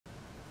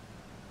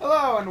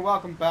and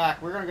welcome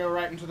back. We're gonna go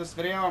right into this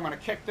video. I'm gonna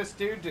kick this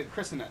dude to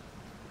christen it.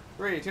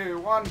 3, 2,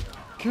 1.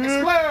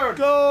 Explode!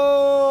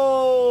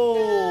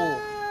 Go!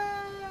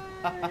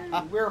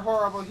 We're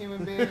horrible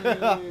human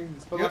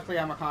beings, but luckily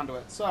I'm a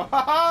conduit. So,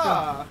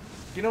 haha!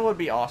 You know what would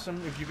be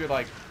awesome if you could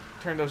like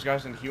turn those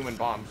guys into human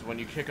bombs. When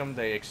you kick them,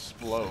 they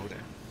explode.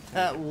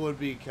 That would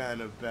be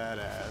kind of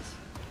badass.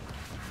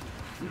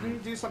 You can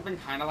do something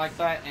kind of like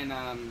that in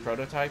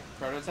Prototype,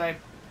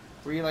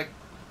 where you like,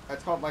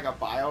 it's called like a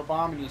bio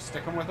bomb, and you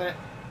stick them with it,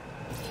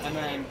 and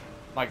then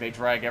like they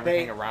drag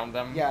everything around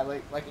them. Yeah,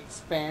 like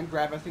expand,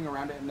 grab everything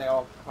around it, and they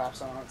all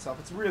collapse on itself.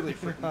 It's really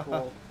freaking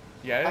cool.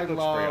 Yeah, it looks pretty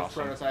love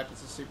awesome. Prototype.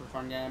 It's a super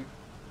fun game.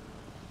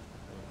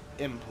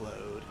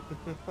 Implode.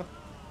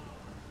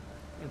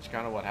 It's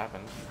kind of what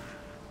happened.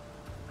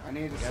 I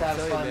need to I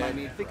satisfy my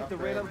need I think for at the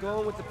rate upgrade. I'm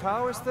going with the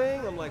powers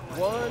thing, I'm like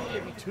 1,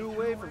 maybe 2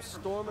 away from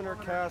storming her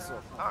castle.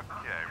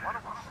 Okay, why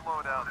don't we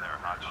slow down there,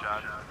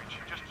 hotshot? I mean, she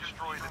just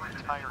destroyed an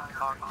entire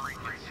concrete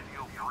and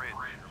steel bridge,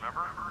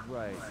 remember?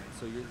 Right,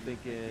 so you're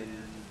thinking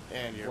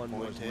And your one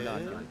more point we're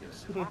not is? gonna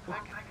do.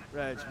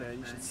 Reg, man,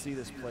 you should see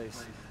this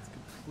place. It's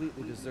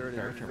completely deserted.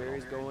 No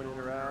ferries going in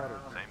or out.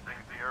 Same thing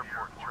at the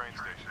airport and train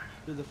station.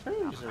 Dude, the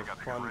frames They are got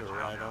the fun bridge to down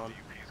ride now. on.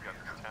 DUP's got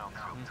this town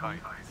sealed tight.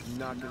 It's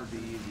not gonna be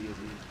easy, is it?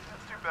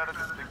 It's too bad I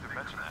didn't think to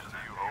mention that to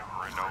you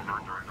over and over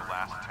during the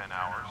last 10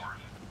 hours.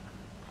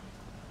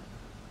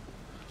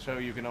 So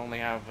you can only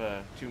have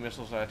 2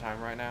 missiles at a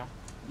time right now.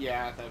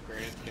 Yeah, I thought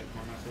upgraded to get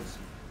more missiles.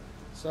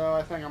 So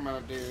I think I'm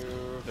gonna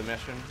do The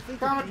mission. I think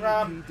Comet the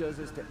drop. PvP does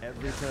this to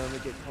every time they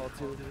get called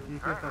to.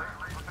 That's what they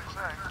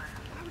say.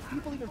 How do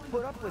people even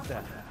put up with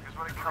that? Because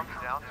when it comes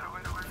down to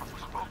it,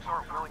 most folks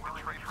aren't willing to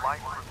trade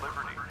life for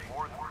liberty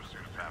more than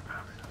pursuit of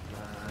happiness.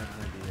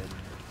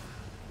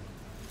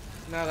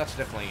 No, that's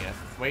definitely it.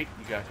 Wait,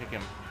 you gotta kick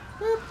him.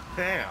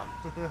 Damn.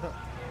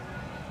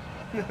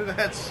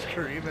 That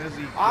scream as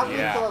he... oddly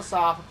Yeah.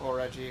 philosophical,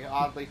 Reggie.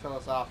 Oddly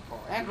philosophical,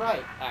 and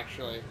right,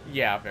 actually.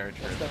 Yeah, very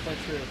true. That's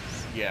definitely true.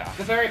 Yeah.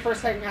 The very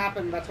first thing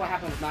happened. That's what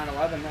happened with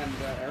 9/11 and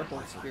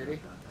airport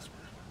security.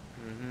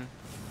 Mm-hmm.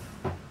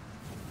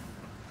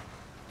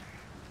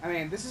 I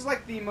mean, this is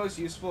like the most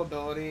useful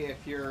ability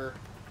if you're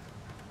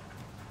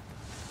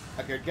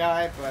a good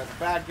guy, but a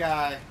bad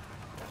guy.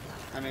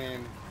 I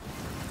mean,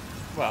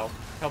 Well,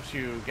 helps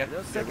you get You know,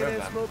 rid of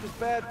secondhand them. smoke is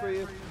bad for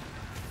you.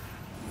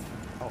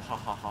 Oh, ha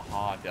ha ha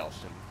ha,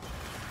 Delson.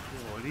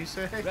 What did he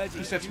say? Reggie,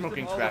 He said use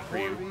smoking's them all bad the for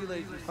you. 4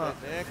 relays you said,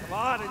 man. Come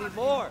on, I need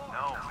more.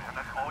 No, man,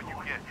 that's all you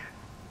get.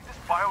 This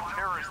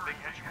bioterrorist thing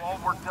has you all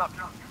worked up.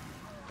 You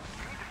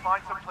need to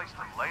find some place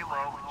to lay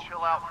low and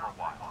chill out for a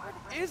while. What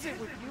is it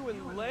with you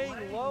and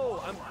laying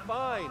low? I'm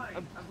fine.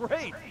 I'm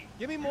great.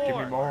 Give me more. Give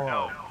me more.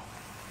 No.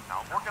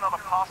 Now, I'm working on a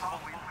possible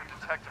lead for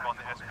detective on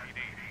the SPD,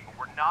 but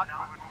we're not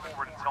moving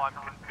forward until I'm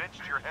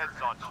convinced your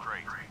head's on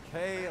straight.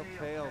 Okay, I'll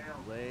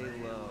lay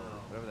low.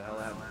 Whatever the hell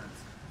that means.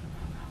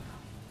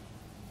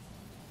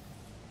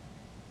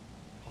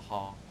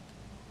 Haha.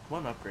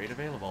 One upgrade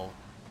available.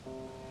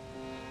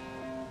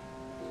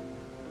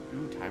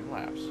 Ooh, time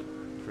lapse.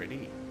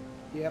 Pretty.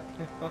 yep.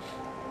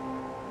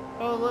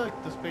 Oh, look,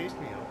 the Space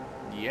Needle.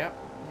 Yep.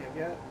 You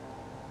get.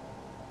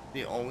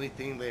 The only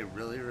thing they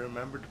really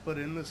remembered to put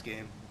in this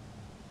game.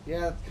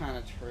 Yeah, that's kind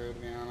of true, to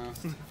be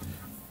honest.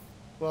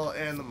 Well,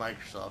 and the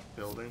Microsoft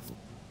building.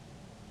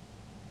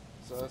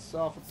 So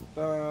self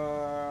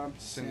bomb,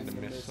 Send the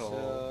send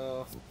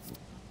missile.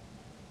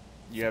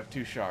 You have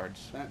 2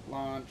 shards. vent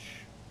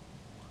launch.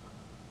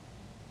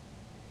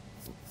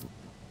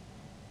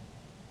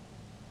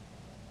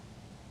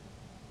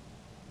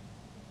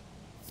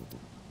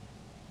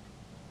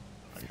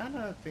 I kind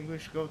of think we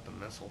should go with the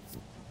missile.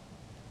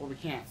 Well, we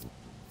can't.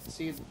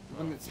 See,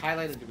 when it's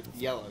highlighted with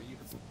yellow,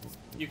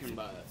 you can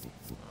buy it.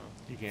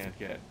 You can't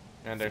get.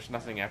 And there's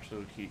nothing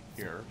absolute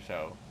here,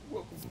 so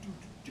Welcome to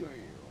jail.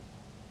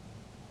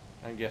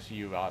 I guess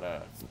you ought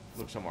to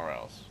look somewhere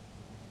else.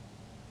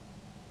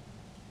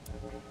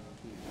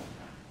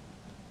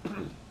 Okay,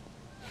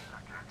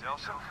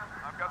 Delson,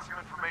 I've got some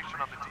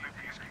information on the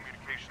DUP's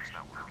communications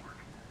network.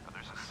 Now,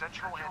 there's a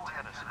central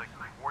antenna so they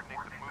can coordinate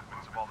the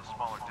movements of all the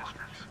smaller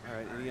districts. All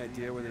right, any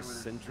idea where this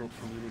central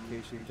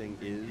communication thing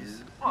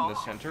is? Well, the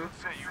center? you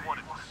say you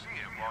wanted to see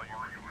it while you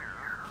were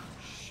here.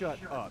 Shut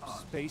up.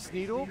 Space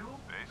Needle?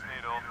 Space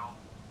Needle.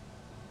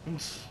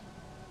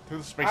 To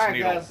the Space Alright,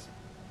 Needle. guys.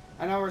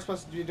 I know we're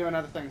supposed to be doing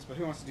other things, but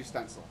who wants to do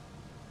stencil?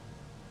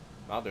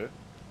 I'll do it.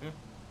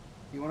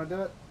 You want to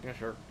do it? Yeah,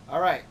 sure.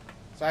 Alright.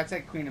 So I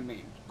take Queen of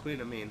Mean. Queen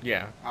of Mean.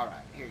 Yeah.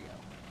 Alright, here you go.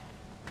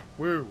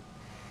 Woo.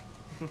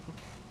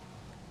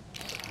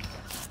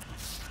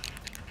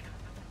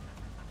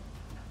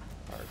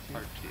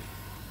 Part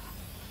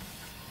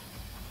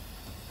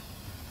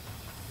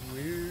 2.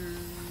 Woo.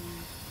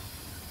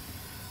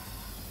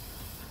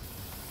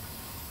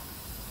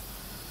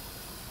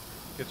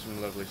 Get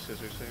some lovely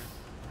scissors there.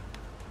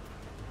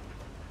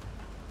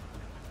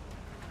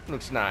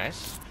 Looks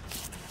nice.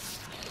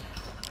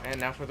 And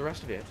now for the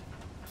rest of it.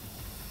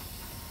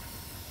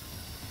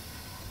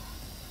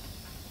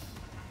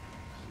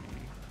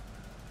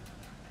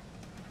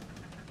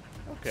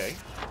 Okay.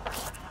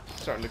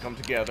 Starting to come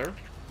together.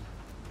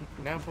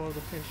 Now for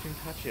the finishing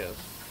touches.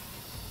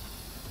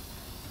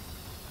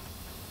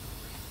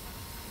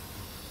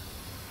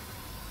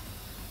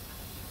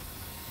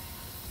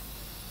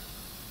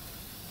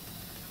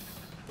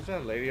 Is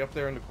that a lady up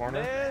there in the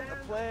corner? Man, a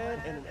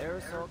plan, and an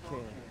aerosol can.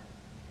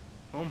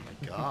 Oh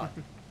my god.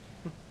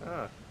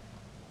 Ah.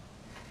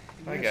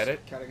 I get it.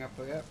 Cutting up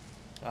the yep.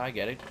 I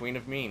get it. Queen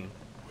of Mean.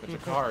 It's a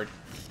card.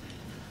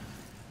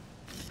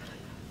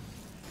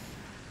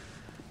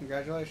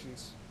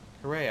 Congratulations.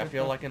 Hooray, I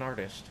feel like an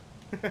artist.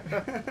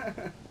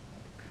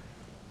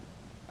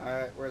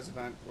 Alright, where's the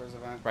vent? Where's the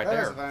vent? Right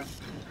There's there. the vent.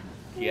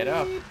 Get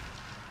up.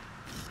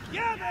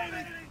 Yeah,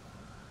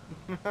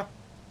 baby!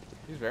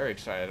 He's very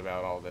excited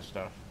about all this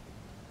stuff.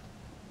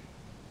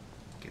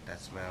 Get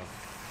that smell.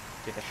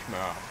 Get the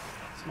schmog.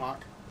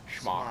 Smock.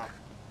 Schmog.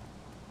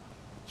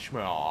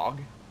 Schmog.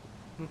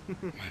 My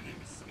name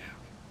is Smell.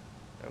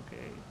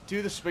 Okay.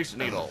 To the Space I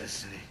Needle. love this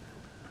city.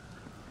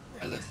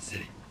 I love the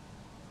city.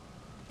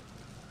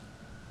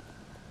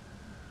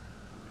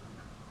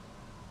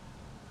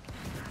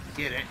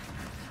 Get it.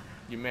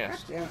 You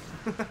missed. Yeah.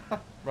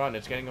 Run,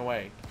 it's getting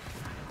away.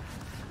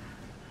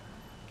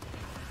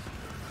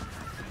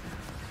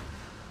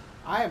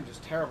 I am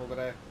just terrible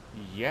today.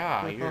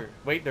 Yeah, you're...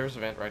 Wait, there's a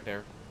vent right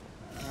there.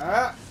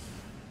 Ah!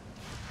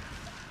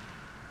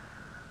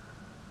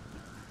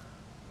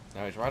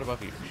 Now he's right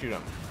above you. Shoot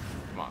him.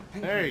 Come on.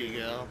 There you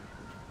go.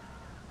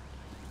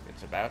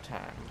 It's about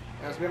time.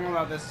 As we all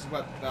know, this is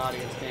what the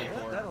audience came Yeah,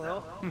 for. that'll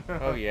help.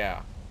 Oh,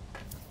 yeah.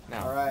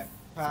 Now, Alright.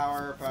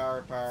 Power,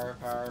 power, power,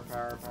 power,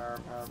 power, power,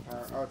 power,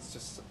 power. Oh, it's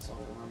just so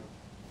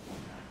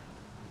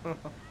long.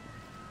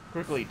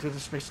 quickly, to the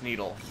Space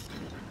Needle.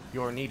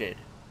 You're needed.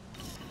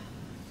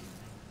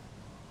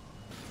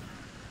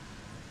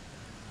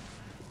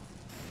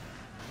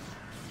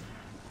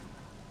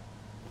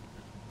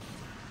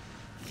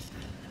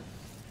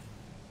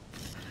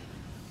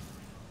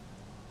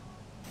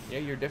 Yeah,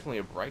 you're definitely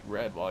a bright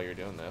red while you're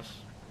doing this.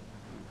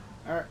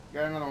 Alright,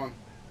 got another one.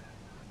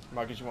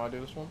 Marcus, you want to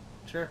do this one?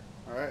 Sure.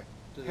 Alright.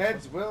 Do this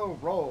Heads will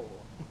roll.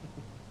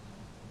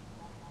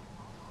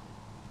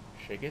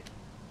 Shake it.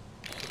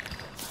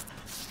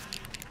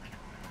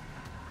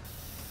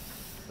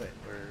 Wait,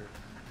 we're...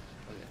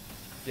 Okay.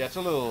 Yeah, it's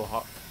a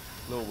little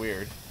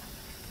weird.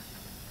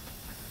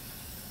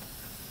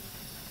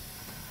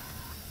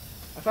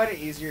 I find it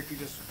easier if you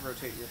just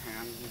rotate your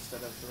hand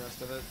instead of the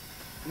rest of it.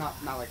 Not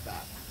like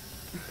that.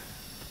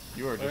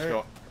 You were just Where-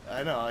 going...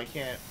 I know, I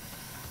can't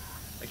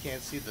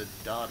see the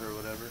dot or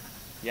whatever.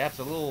 Yeah, it's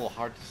a little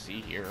hard to see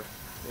here.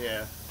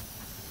 Yeah.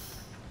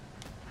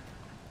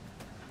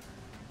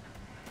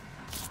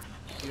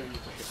 You don't need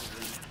to hit the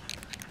ring.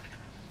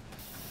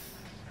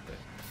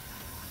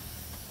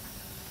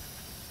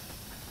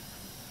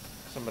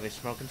 Somebody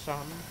smoking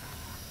something?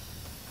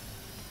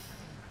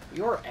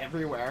 You're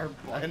everywhere.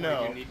 I like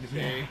know. You need to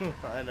be.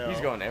 I know.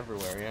 He's going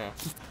everywhere, yeah.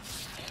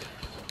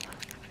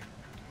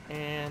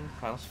 And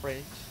final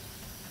sprays.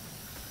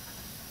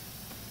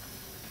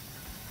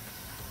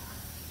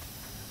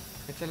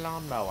 It's a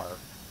lawnmower.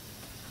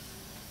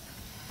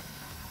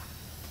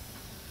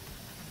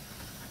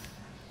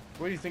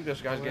 Where do you think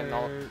this guy's getting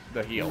all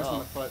the heel? Who's on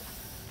the foot?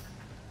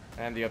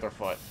 And the other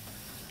foot.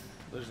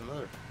 There's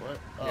another. What?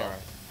 Oh. Yeah,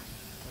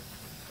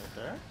 Right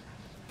there?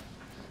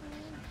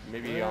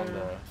 maybe on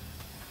the...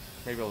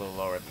 Maybe a little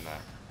lower than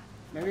that.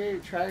 Maybe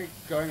try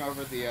going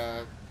over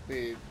the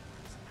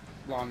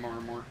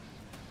lawnmower more.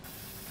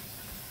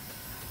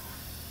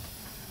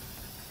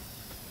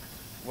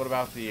 What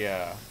about the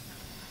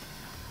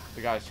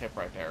guy's hip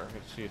right there?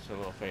 You see it's a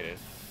little faded.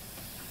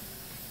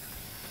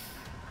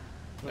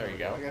 There you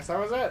go. I guess that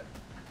was it.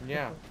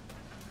 Yeah.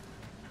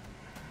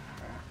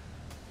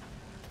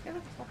 Yeah,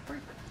 that's all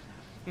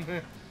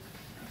pretty.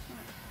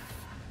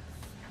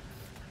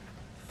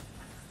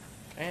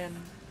 And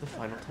the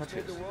final Made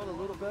touches. the world a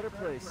little better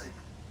place.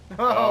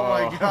 Oh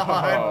my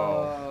god.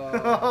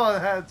 Oh. Oh,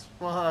 that's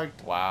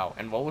fucked. Wow.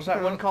 And what was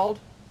that one called?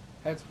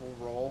 Heads will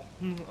roll.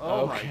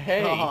 Oh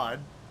Okay. my god.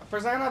 For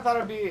a second, I thought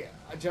it'd be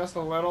just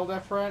a little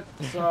different.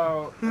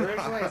 So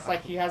originally, it's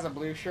like he has a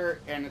blue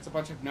shirt and it's a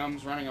bunch of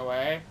gnomes running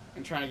away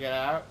and trying to get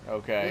out.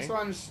 Okay. This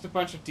one's just a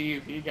bunch of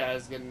DUP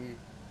guys getting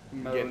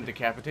mowed. Getting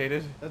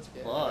decapitated? That's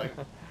Yeah. fucked.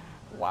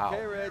 Wow.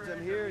 Okay, Reg,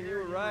 I'm here, and you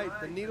were right.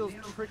 The needle's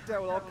tricked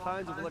out with all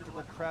kinds of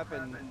electrical crap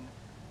and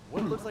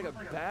what looks like a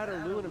bad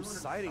aluminum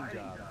siding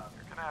job.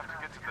 You're gonna have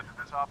to get to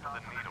the top of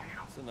the needle.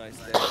 It's a nice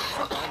day.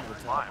 Climb to the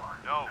Climb.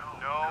 top.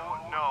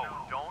 No,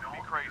 don't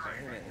be crazy.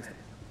 Damn it.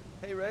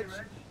 Hey, Reg,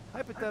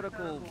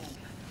 hypothetical,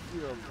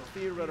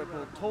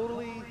 theoretical,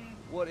 totally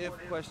what-if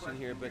question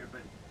here, but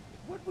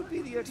what would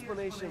be the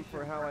explanation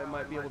for how I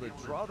might be able to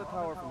draw the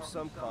power from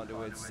some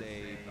conduits,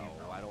 say,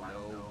 oh, I don't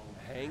know,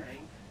 Hank,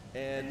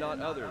 and not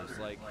others,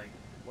 like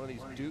one of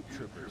these Duke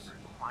troopers?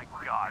 My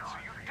God, so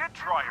you did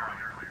try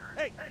earlier.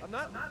 Hey, I'm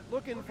not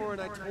looking for an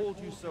I told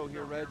you so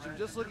here, Reg. I'm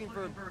just looking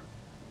for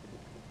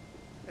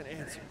an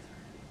answer.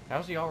 How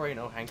does he already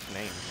know Hank's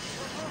name?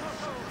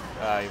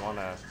 You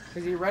wanna...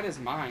 Because he read his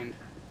mind.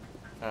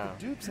 Oh.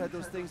 The dupes had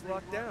those things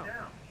locked down.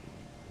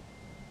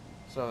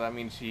 So that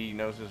means he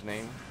knows his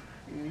name?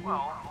 Mhm.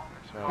 Well,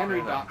 So, Henry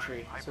yeah.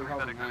 Daughtry, so he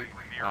calls him hypothetically,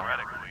 Hank.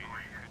 theoretically,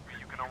 could be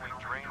you can only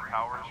drain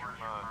powers from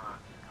a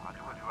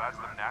conduit who has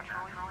them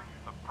naturally?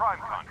 A prime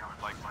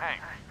conduit, like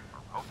Hank, or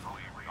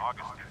hopefully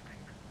Augustine.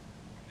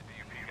 The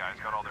DUP guys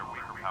got all their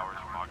weaker powers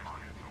from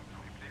Augustine, so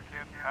maybe they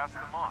can't pass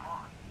them on,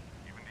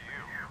 even to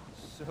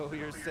you. So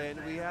you're saying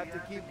we have to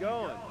keep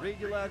going. Read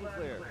you loud and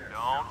clear.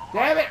 Don't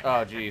Damn it!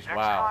 Oh, jeez, Next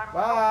wow. time,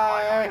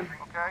 Bye.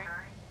 okay?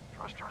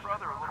 Trust your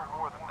brother a little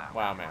more than that.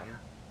 Wow, man.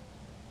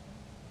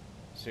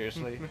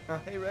 Seriously?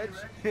 Hey, Reg.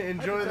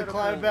 Enjoy the hypothetical,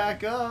 climb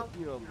back up.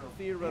 You know,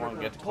 theoretical,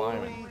 get to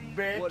totally climbing.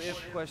 Bitch.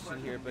 what-if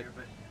question here, but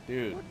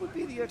Dude. what would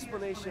be the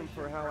explanation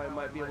for how I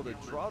might be able to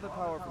draw the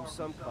power from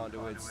some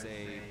conduits,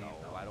 say,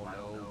 oh, I don't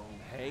know,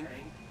 Hank,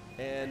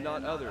 and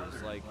not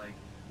others, like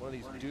one of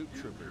these dupe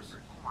troopers?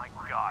 Oh my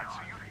god, so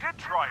you did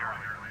try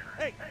earlier.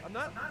 Hey, I'm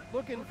not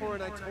looking for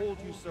an I told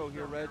you so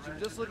here, Reg. I'm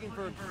just looking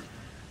for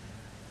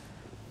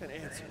an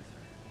answer.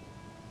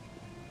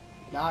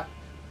 Not.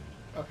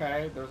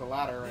 Okay, there's a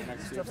ladder right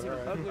next to you. Stuff's but even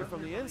alright. uglier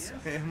from the inside.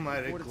 It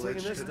might have Would have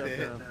taken glitched this a stuff bit.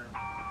 down.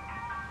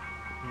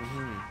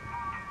 Mm-hmm.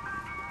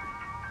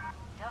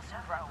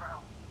 Delson Rowe,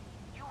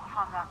 you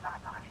hung up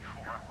on me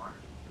before.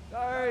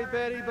 Sorry,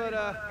 Betty, but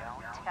Don't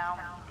tell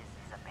me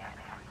this is a bad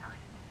night.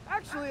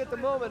 actually at the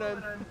moment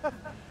I'm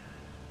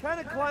kind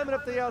of climbing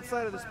up the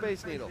outside of the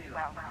Space Needle.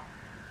 Well,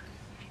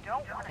 if you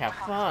don't want to Have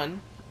talk,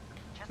 fun.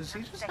 Does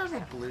he just say have a so.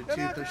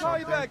 Gonna have Bluetooth to or call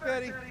you something? back,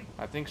 Betty.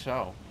 I think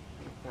so.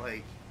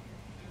 Like,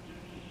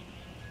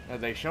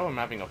 They show him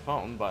having a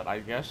phone, but I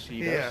guess he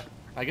does. Yeah.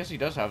 I guess he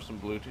does have some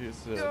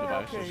Bluetooth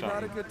device or Okay, not a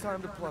something. good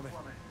time to plummet.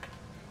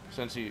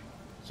 Since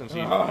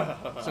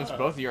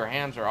both of your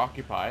hands are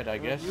occupied, I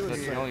guess you that's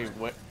the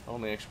assume.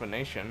 only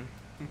explanation.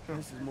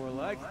 This is more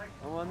like it.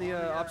 I'm on the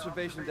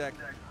observation deck.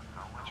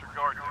 Let your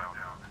guard down.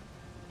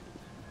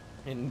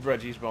 And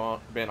Reggie's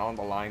been on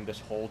the line this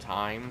whole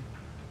time.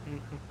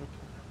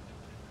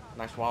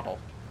 Nice waddle.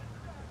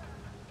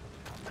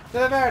 To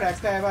the very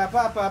next day.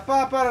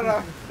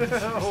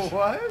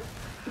 what?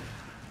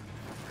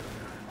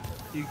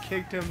 You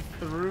kicked him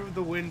through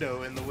the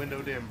window and the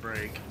window didn't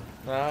break.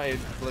 It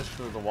glitched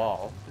through the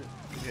wall.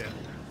 Yeah.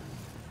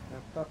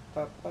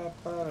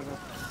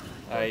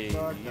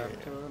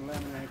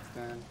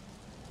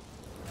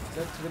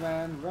 Step to the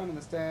man, run in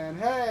the stand.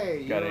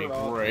 Hey, Got you're any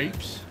all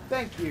grapes? done.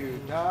 Thank you,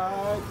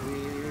 Todd,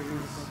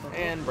 please.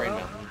 And brain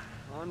melt.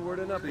 Onward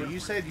and So upward. you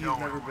said you've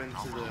never been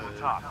to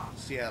the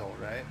Seattle,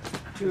 right?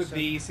 To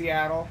the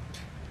Seattle.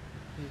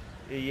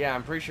 Yeah,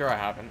 I'm pretty sure I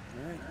haven't.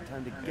 Alright,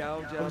 time to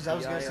gouge out I was the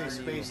gonna eye say on the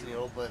Space eagle.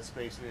 Needle, but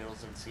Space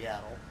Needle's in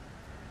Seattle.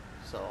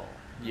 So,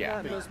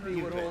 Yeah. That must be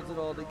You've what been- holds it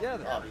all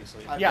together.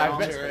 obviously. Yeah, I've I've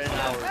been been- to You're Space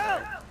an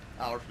Needle.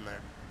 hour from there.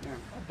 Yeah,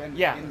 I've been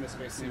Yeah. in the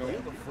Space Seen Needle. you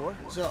before.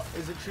 So,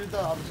 is it true the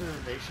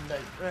observation deck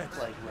Right.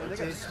 like Yeah, they got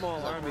a rotates? small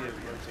Like, army where of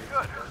it you. rotates?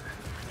 Good.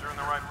 You're in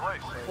the right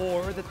place.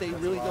 Or that they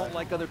really don't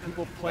like other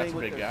people playing a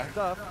with big their guy.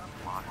 stuff.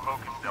 Come on,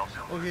 focus,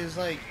 Delson. Well, because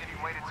like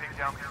Any way to take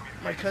down the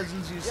my communication?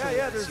 cousins used to Yeah, live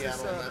yeah, in there's this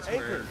Seattle, and that's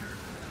anchor. where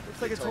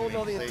Looks like it's told holding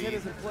all me the they-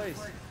 antennas in place.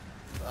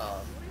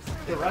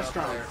 The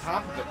restaurant on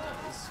top of it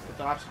does, with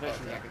the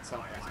observation deck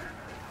itself.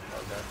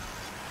 Okay.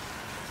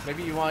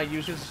 Maybe you want to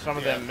use some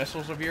of them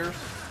missiles of yours?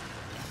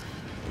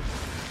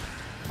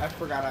 I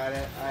forgot I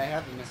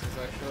had the missiles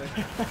actually.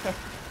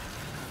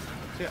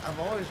 See, I've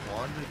always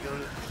wanted to go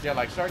to. Yeah,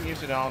 like start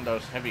using it on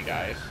those heavy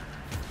guys.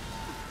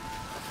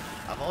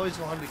 I've always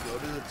wanted to go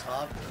to the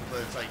top,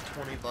 but it's like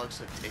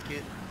 $20 a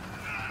ticket.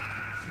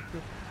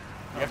 You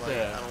have I'm like,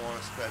 to- I don't want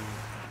to spend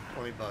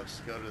 $20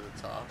 to go to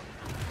the top.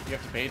 You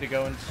have to pay to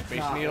go into Space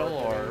Not Needle,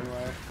 worth it or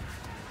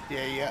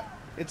anyway. Yeah.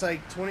 It's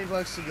like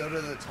 $20 to go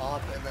to the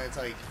top, and then it's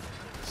like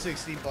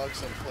 $60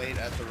 a plate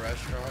at the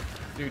restaurant.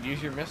 dude,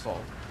 use your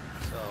missile.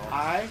 So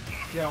I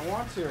don't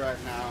want to right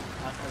now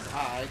because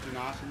I do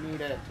not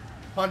need it.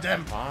 punch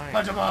him! Fine.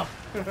 Punch him off!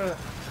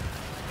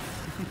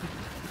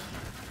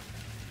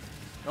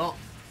 Oh,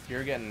 If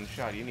you're getting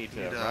shot, you need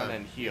to You'd, run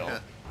and heal. yeah.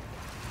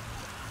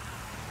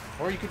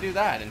 Or you could do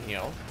that and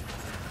heal.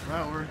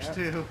 that works Yep.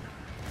 too.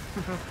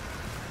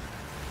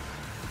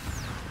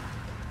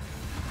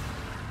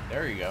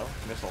 There you go.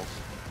 Missiles.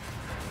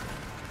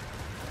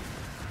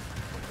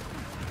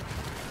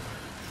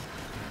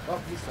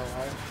 Oh, he's still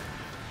alive.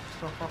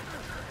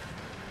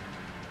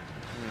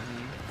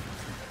 Mm-hmm.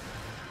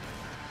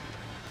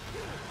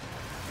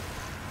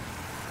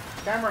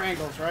 Camera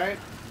angles, right?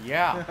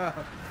 Yeah.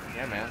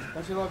 Yeah, man.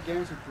 Don't you love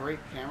games with great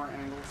camera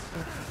angles?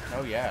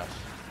 Oh, yes.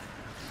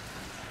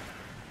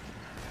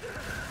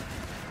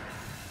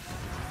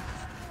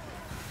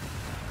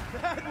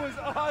 That was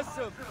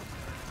awesome!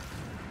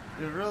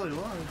 It really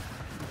was.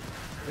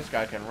 This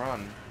guy can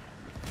run.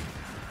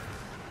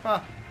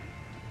 Huh.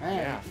 Man,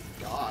 Yeah.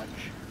 dodge.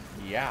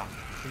 Yeah.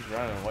 He's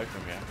running away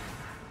from you.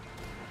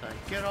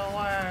 Like, get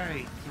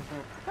away!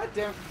 God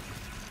damn.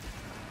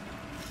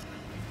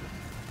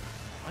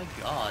 My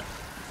God.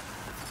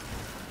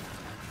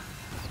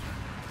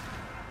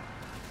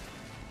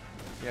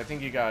 Yeah, I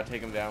think you gotta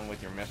take him down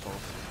with your missiles.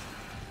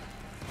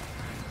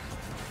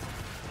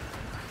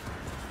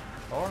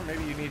 Or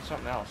maybe you need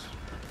something else.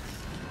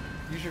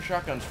 Use your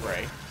shotgun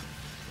spray.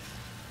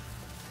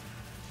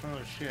 Oh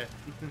shit.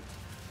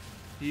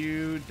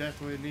 You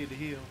definitely need to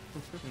heal.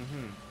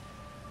 Mm-hmm.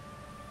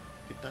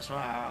 Get this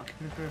rock.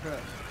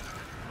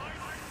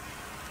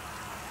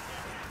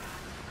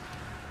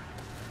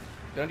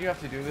 Don't you have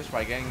to do this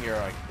by getting your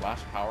like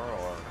last power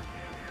or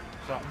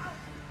something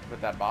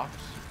with that box?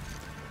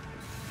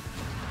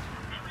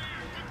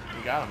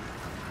 You got him.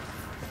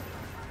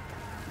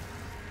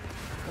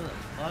 What the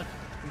fuck?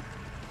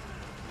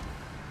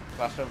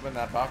 Bust open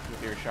that box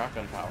with your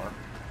shotgun power.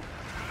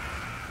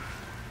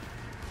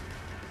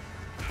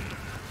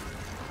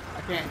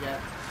 I can't get.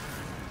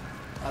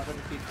 I have to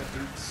defeat the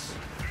boots.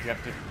 You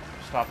have to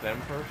stop them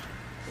first.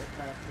 Get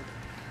past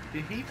it.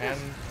 Did he just... And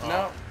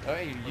no, oh,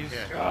 you use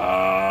Okay.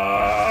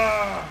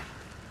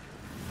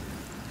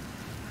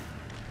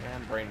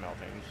 and brain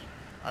meltings.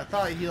 I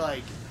thought he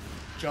like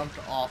jumped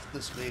off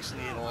the Space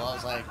Needle. I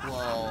was like,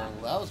 well,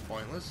 that was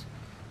pointless.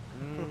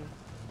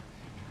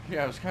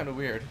 Yeah, it was kind of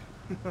weird.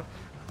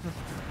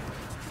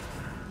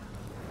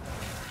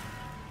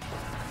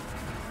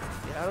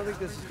 Yeah, I don't think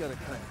this is gonna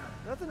cut.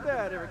 Nothing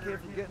bad ever came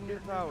from getting new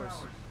powers.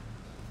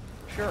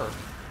 Sure.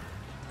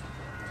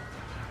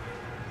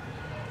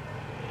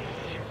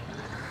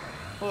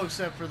 Well,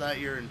 except for that,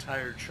 your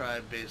entire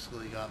tribe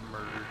basically got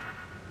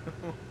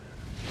murdered.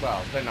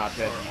 Well, they're not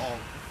dead. Or all.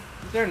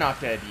 They're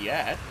not dead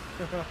yet.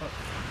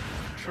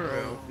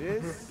 True.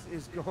 This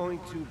is going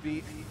to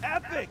be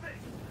epic!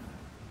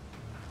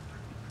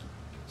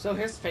 So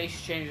his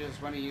face changes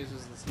when he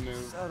uses this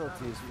move.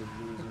 Subtleties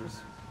for losers.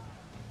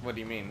 What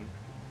do you mean?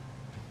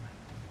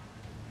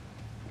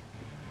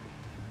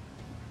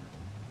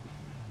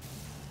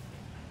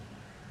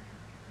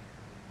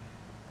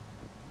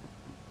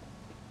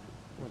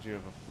 Once you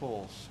have a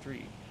full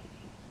streak,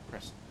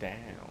 press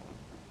down.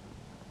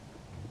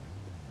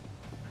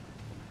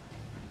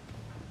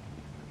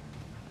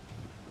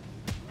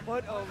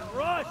 What a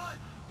rush!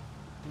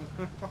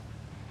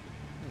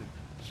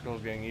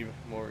 Skull's getting even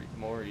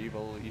more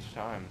evil each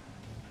time.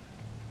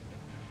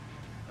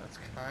 That's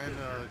kind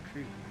of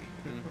creepy.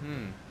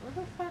 Mm-hmm. What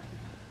the fuck?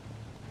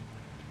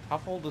 How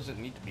full does it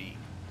need to be?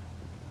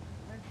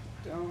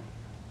 I don't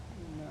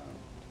know.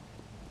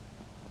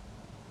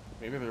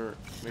 Maybe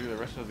the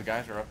rest of the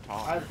guys are up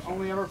top. I've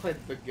only ever played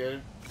the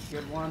good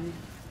one,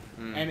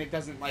 Mm. and it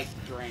doesn't like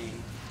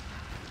drain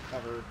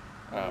ever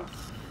Oh.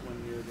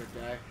 when you're a good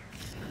guy.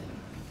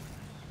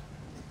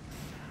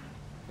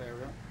 There we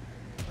go.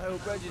 I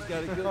hope Reggie's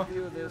got a good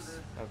view of this.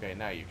 Okay,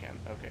 now you can.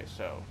 Okay,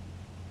 so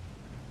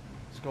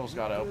Skull's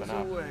got to open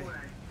up. Away.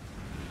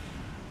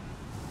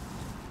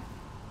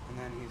 And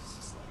then he's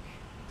just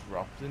like,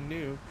 Drop the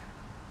nuke.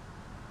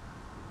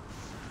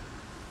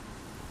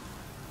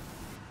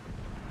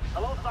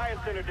 Hello, Science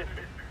Center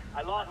District.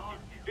 I lost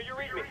you. Do you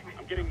read me?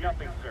 I'm getting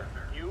nothing, sir.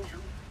 You?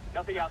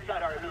 Nothing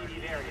outside our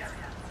immediate area.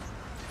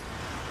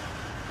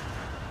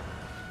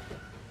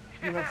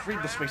 You have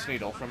freed the Space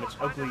Needle from its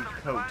ugly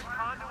coat.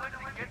 Conduit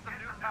to get some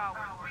new power.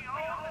 We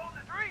all hold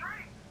the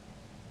streets.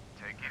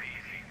 Take it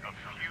easy. A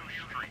few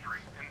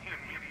streets in the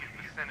immediate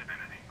vicinity,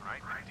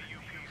 right? The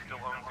DUP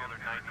still owns the other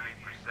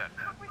 98%.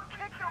 We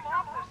kicked them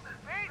off the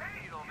Space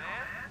Needle,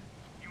 man.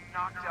 You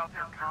knocked out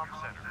their comm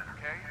center,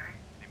 okay?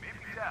 They may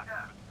be deaf,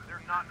 but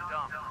they're not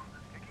dumb.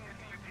 Taking the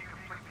DUP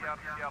completely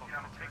out of Seattle is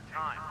gonna take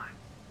time.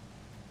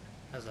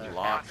 As they're,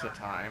 Lots of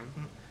time.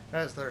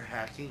 as they're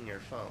hacking your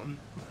phone.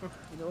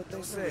 You know what they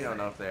We say? don't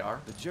know if they are.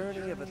 The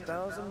journey of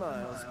 1,000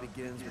 miles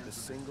begins with a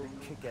single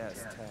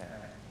kick-ass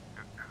tag.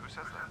 Who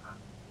says that?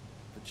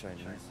 The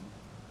Chinese.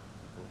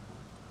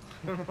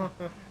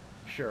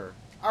 Sure.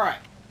 alright.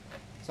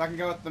 So I can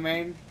go with the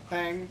main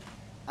thing.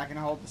 I can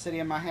hold the city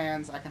in my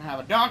hands. I can have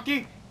a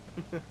donkey.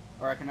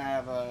 Or I can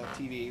have a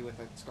TV with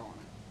a skull on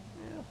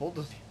it. Yeah,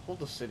 hold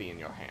the city in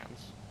your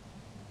hands.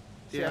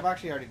 See, Yeah. I've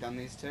actually already done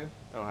these two.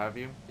 Oh, have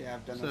you? Yeah,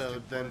 I've done those So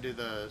two. then do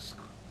the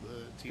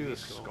TV Do the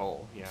skull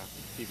skull. Yeah,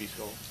 TV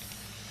skull.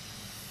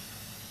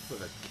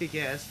 with a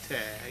kick-ass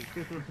tag.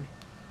 Hey,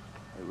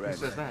 Who Rex,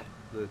 says that?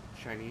 The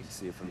Chinese?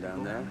 see it from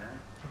down there?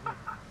 Are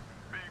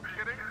you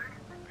kidding?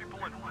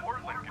 People in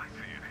Portland can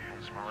see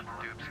it. Small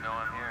dupes know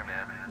I'm here,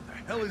 man. The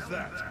hell is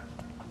that?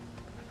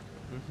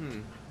 Mm-hmm.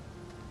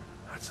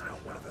 That's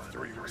not one of the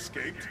three who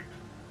escaped.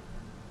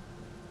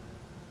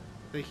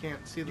 They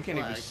can't see the You can't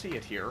flag. even see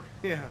it here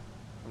Yeah.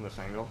 from this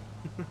angle.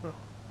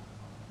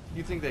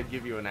 You'd think they'd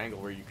give you an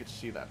angle where you could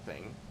see that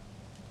thing.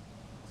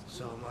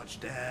 So much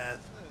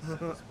death.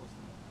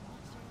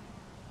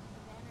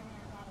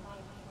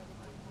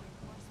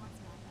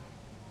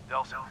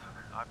 Delson,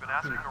 I've been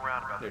asking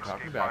around about They're the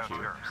talking escaped about you.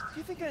 bioterrorists. Do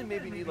you think I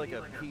maybe need like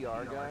a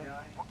PR guy?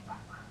 What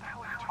the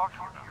hell are you talking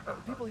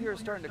about? People here are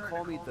starting to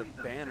call me the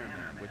Banner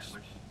Man, which,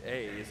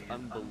 A, is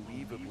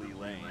unbelievably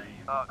lame.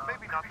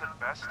 Maybe not the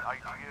best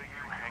idea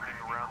you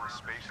hanging around the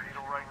Space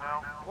Needle right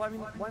now. Well, I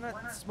mean, why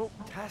not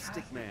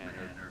Smoke-tastic Man,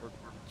 or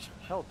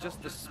hell,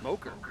 just the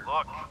Smoker?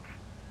 Look,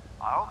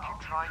 I'll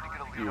keep trying to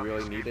get a lead You on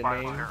really the need escaped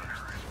a name?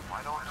 bioterrorists.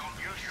 Why don't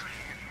you see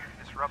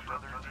and disrupt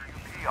other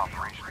DUP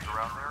operations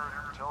around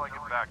there until I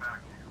get back to you?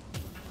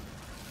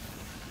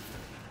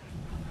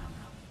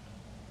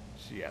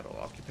 Seattle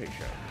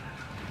occupation.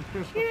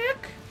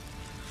 Kick.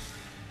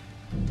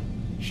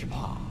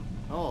 Shabba.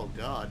 Oh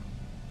god.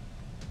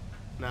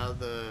 Now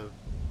the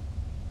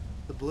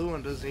blue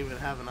one doesn't even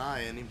have an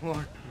eye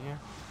anymore. Yeah.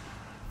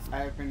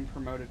 I have been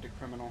promoted to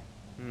criminal.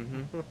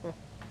 Mm-hmm.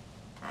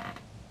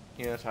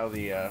 Yeah, that's how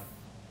the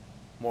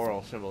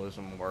moral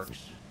symbolism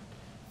works.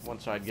 One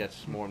side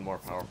gets more and more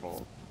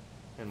powerful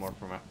and more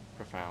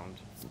profound.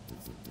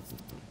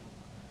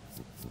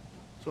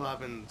 So what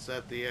happens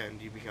at the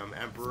end? You become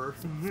emperor.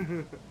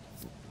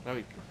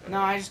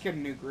 No, I just get a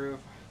new groove.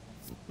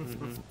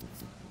 Mm-hmm.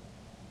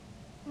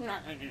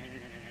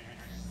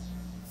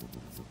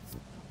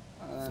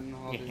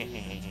 And we'll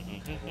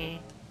do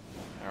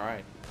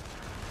Alright.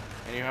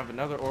 And you have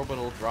another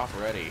orbital drop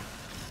ready.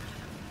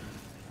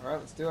 Alright,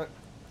 let's do it.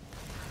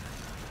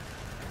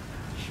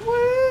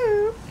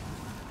 Swoop!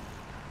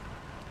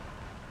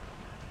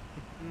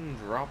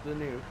 Drop the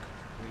nuke.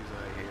 He's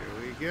like, here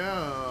we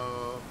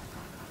go.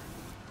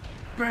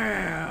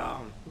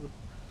 Bam!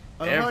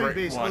 I love how he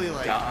basically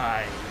like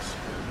dies.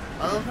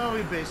 I love how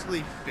he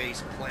basically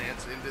face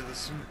plants into the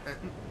cement.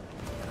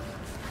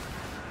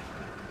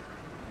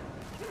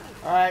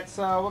 Alright,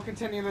 so we'll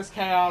continue this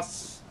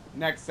chaos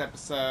next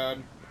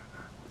episode.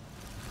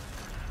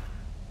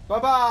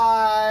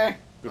 Bye-bye!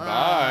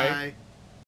 Goodbye. Bye.